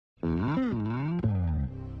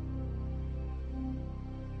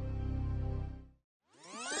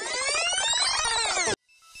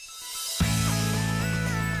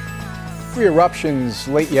Three eruptions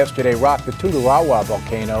late yesterday rocked the Tungurahua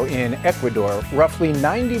volcano in Ecuador, roughly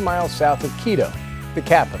 90 miles south of Quito, the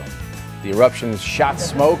capital. The eruptions shot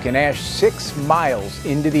smoke and ash 6 miles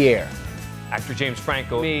into the air. Actor James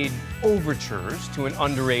Franco made overtures to an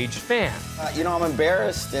underage fan. I'm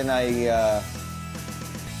embarrassed, and I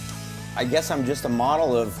guess I'm just a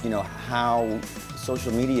model of, how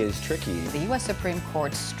social media is tricky. The U.S. Supreme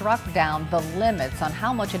Court struck down the limits on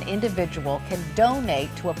how much an individual can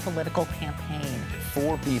donate to a political campaign.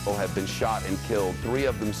 4 people have been shot and killed, 3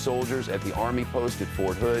 of them soldiers at the Army post at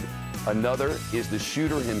Fort Hood. Another is the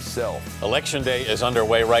shooter himself. Election day is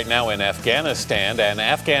underway right now in Afghanistan, and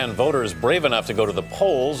Afghan voters brave enough to go to the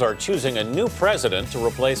polls are choosing a new president to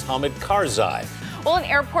replace Hamid Karzai. Well, an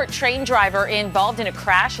airport train driver involved in a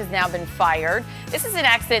crash has now been fired. This is an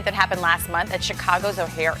accident that happened last month at Chicago's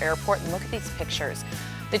O'Hare Airport. And look at these pictures.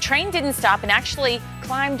 The train didn't stop and actually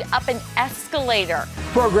climbed up an escalator.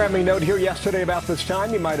 Programming note here yesterday about this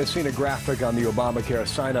time, you might have seen a graphic on the Obamacare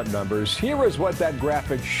sign-up numbers. Here is what that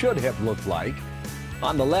graphic should have looked like.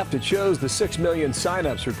 On the left, it shows the 6 million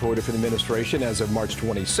sign-ups reported for the administration as of March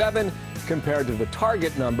 27, compared to the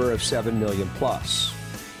target number of 7 million plus.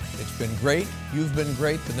 It's been great. You've been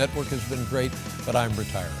great. The network has been great, but I'm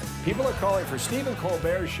retiring. People are calling for Stephen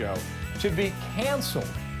Colbert's show to be canceled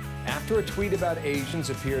after a tweet about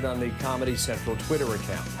Asians appeared on the Comedy Central Twitter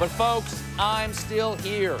account. But folks, I'm still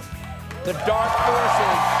here. The dark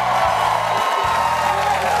forces